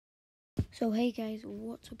So hey guys,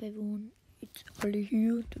 what's up everyone? It's Ali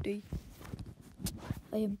here today.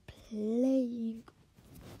 I am playing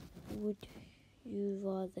Would You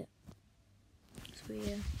Rather. So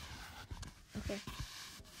yeah, okay.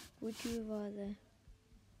 Would you rather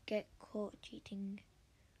get caught cheating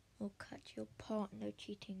or catch your partner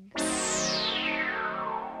cheating?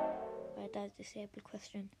 Right, that's the simple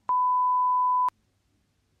question.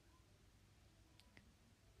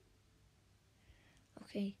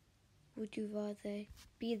 Okay. Would you rather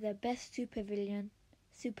be the best supervillain,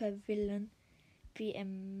 be a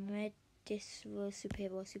medicinal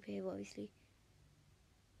superhero obviously.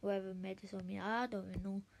 Whatever medicine means, I don't even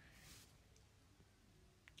know.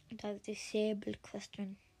 That's a disabled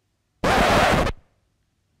question.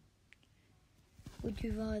 Would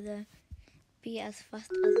you rather be as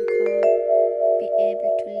fast as a car, be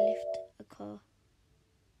able to lift a car?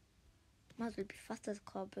 Might as well be fast as a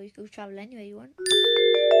car, but you can travel anywhere you want.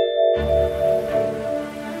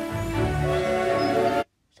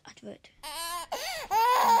 It's advert.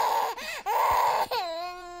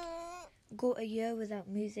 Go a year without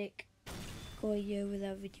music. Go a year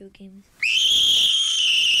without video games.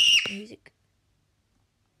 Music.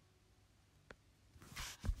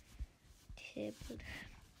 Disabled.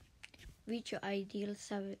 Reach your ideal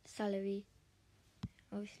salary.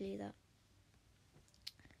 Obviously that.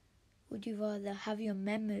 Would you rather have your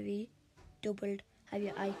memory doubled, have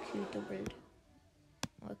your IQ doubled?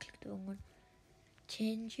 Oh, I clicked the wrong one.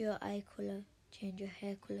 Change your eye colour, change your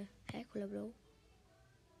hair colour. Hair colour, bro.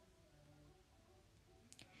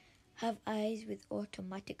 Have eyes with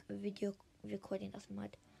automatic video recording. That's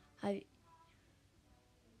mad.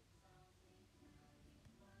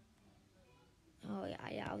 Oh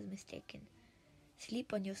yeah, I was mistaken.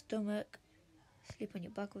 Sleep on your stomach. Sleep on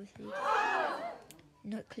your back, obviously.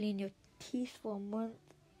 Not clean your teeth for a month.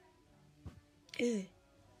 Ew.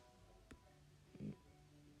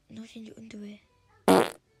 Not change your underwear.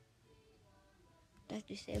 That's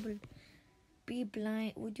disabled. Be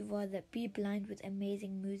blind. Would you rather be blind with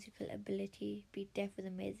amazing musical ability, be deaf with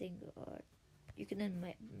amazing, or you can earn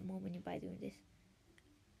more money by doing this?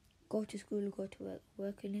 Go to school, go to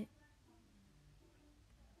work in it.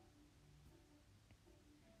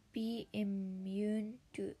 Be immune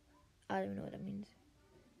to. I don't know what that means.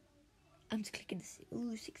 I'm just clicking this.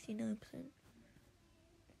 Ooh, 69%.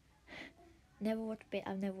 Never watched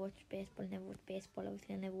I've never watched baseball.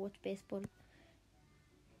 Obviously, I never watched baseball.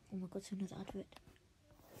 Oh my god, it's another advert.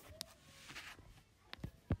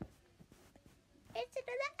 It's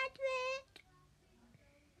another advert.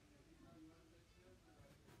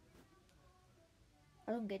 I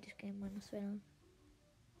don't get this game, man. I swear.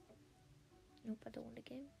 Nope, I don't want the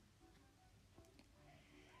game.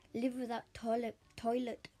 Live without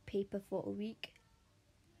toilet paper for a week.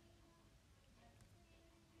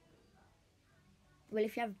 Well,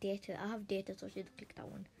 if you have data, I have data, so I should click that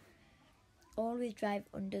one. Always drive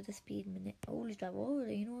under the speed limit. Always drive over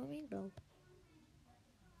there, you know what I mean, bro?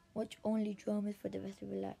 Watch only dramas for the rest of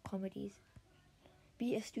your life. Comedies.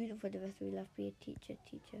 Be a student for the rest of your life. Be a teacher.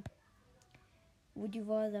 Would you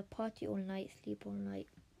rather party all night, sleep all night?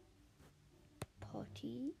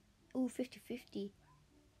 Party? Ooh, 50-50.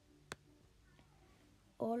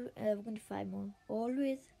 We're going to 5 more.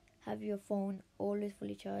 Always have your phone always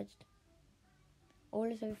fully charged.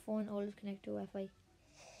 Always have your phone always connected to Wi-Fi.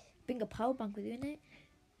 Bring a power bank with you, innit?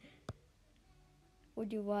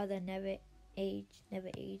 Would you rather never age?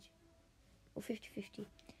 Or 50-50.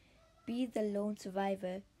 Be the lone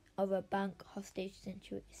survivor of a bank hostage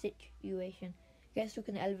situation. Get stuck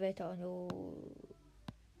in the elevator and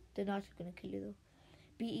they're not going to kill you though.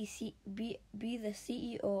 Be the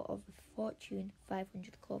CEO of a Fortune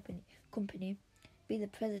 500 company. Be the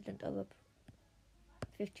president of a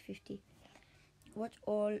 50-50. Watch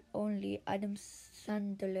only Adam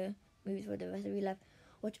Sandler movies for the rest of your life.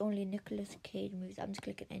 Watch only Nicolas Cage movies. I'm just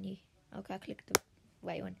clicking any. Okay, I clicked the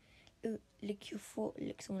right one. Lick your foot,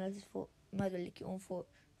 lick someone else's foot. Might as well lick your own foot.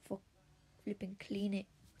 For flipping clean it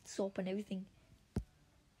with soap and everything.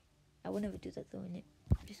 I would never do that though, innit?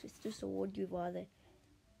 It's just a would you rather.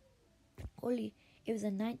 Only it was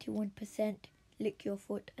a 91% lick your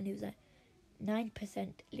foot, and it was a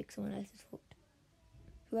 9% lick someone else's foot.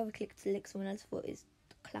 Whoever clicks lick someone else's foot is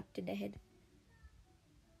clapped in the head.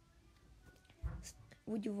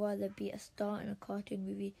 Would you rather be a star in a cartoon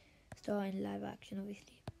movie, star in live action,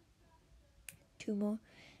 obviously? 2 more.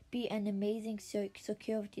 Be an amazing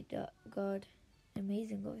security guard.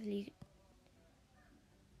 Amazing, obviously.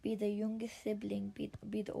 Be the youngest sibling,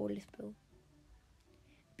 be the oldest, bro.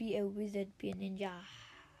 Be a wizard, be a ninja.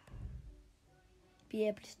 Be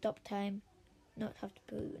able to stop time, not have to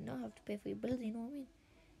pay for your bills, you know what I mean?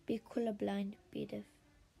 Be colorblind. Be deaf.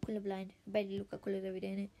 Colorblind. Barely look at colors every day,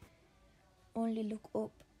 innit? Only look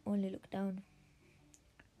up. Only look down.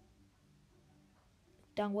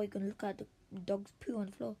 Look down. What you gonna look at? The dog's poo on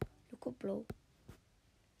the floor. Look up, bro.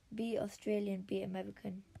 Be Australian. Be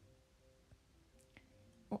American.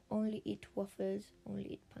 Only eat waffles. Only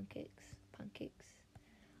eat pancakes. Pancakes.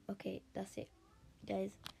 Okay, that's it,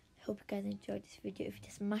 guys. I hope you guys enjoyed this video. If you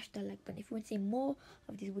just smash that like button, if you want to see more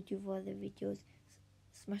of these Would You Rather videos,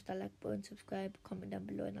 smash that like button, subscribe, comment down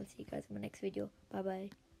below, and I'll see you guys in my next video. Bye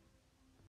bye.